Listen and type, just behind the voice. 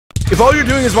If all you're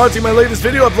doing is watching my latest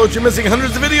video uploads, you're missing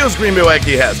hundreds of videos Green Bay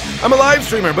Wacky has. I'm a live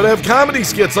streamer, but I have comedy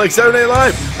skits like Saturday Night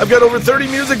Live. I've got over 30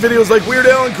 music videos like Weird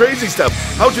Al and Crazy Stuff,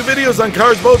 how-to videos on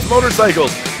cars, boats,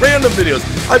 motorcycles, random videos.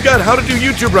 I've got how to do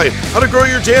YouTube right, how to grow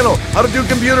your channel, how to do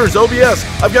computers, OBS.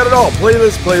 I've got it all.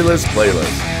 Playlist, playlist,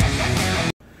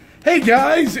 playlist. Hey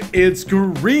guys, it's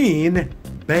Green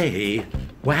Bay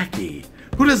Wacky.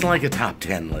 Who doesn't like a top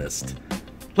 10 list?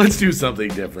 Let's do something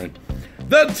different.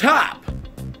 The top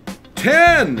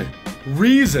 10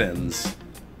 reasons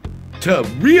to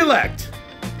re-elect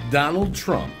Donald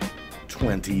Trump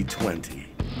 2020.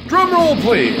 Drum roll,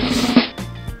 please.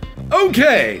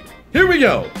 Okay, here we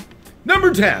go.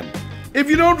 Number 10. If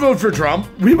you don't vote for Trump,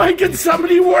 we might get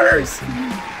somebody worse.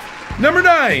 Number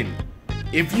 9.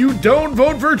 If you don't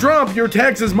vote for Trump, your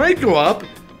taxes might go up.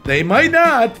 They might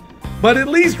not. But at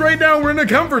least right now we're in a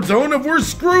comfort zone of we're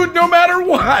screwed no matter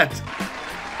what.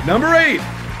 Number 8.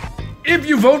 If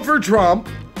you vote for Trump,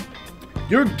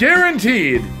 you're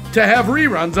guaranteed to have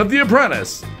reruns of The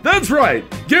Apprentice. That's right,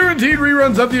 guaranteed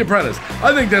reruns of The Apprentice.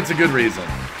 I think that's a good reason.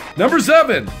 Number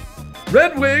 7,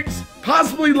 red wigs,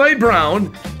 possibly light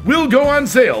brown, will go on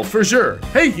sale for sure.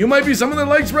 Hey, you might be someone that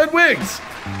likes red wigs.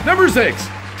 Number 6,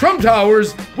 Trump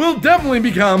Towers will definitely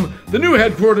become the new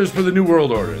headquarters for the New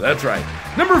World Order. That's right.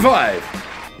 Number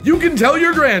 5, you can tell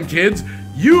your grandkids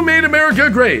you made America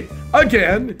great.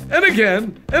 Again, and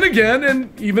again, and again,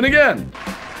 and even again.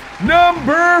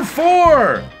 Number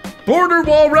 4, border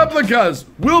wall replicas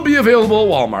will be available at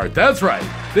Walmart. That's right.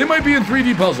 They might be in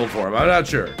 3D puzzle form. I'm not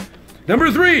sure.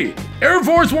 Number 3, Air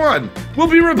Force One will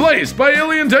be replaced by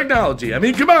alien technology. I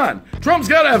mean, come on. Trump's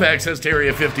got to have access to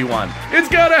Area 51. It's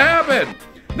got to happen.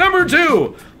 Number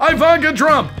 2, Ivanka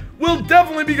Trump will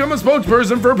definitely become a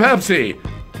spokesperson for Pepsi.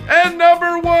 And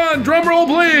number 1, drum roll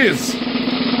please.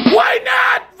 Why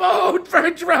not vote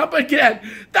for Trump again?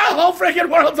 The whole freaking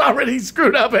world's already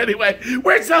screwed up anyway.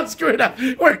 We're so screwed up.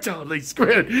 We're totally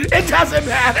screwed. It doesn't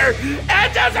matter.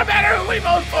 It doesn't matter who we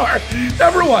vote for.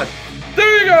 Number 1.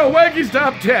 There you go. Wacky's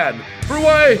top 10 for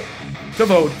why to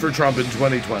vote for Trump in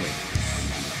 2020.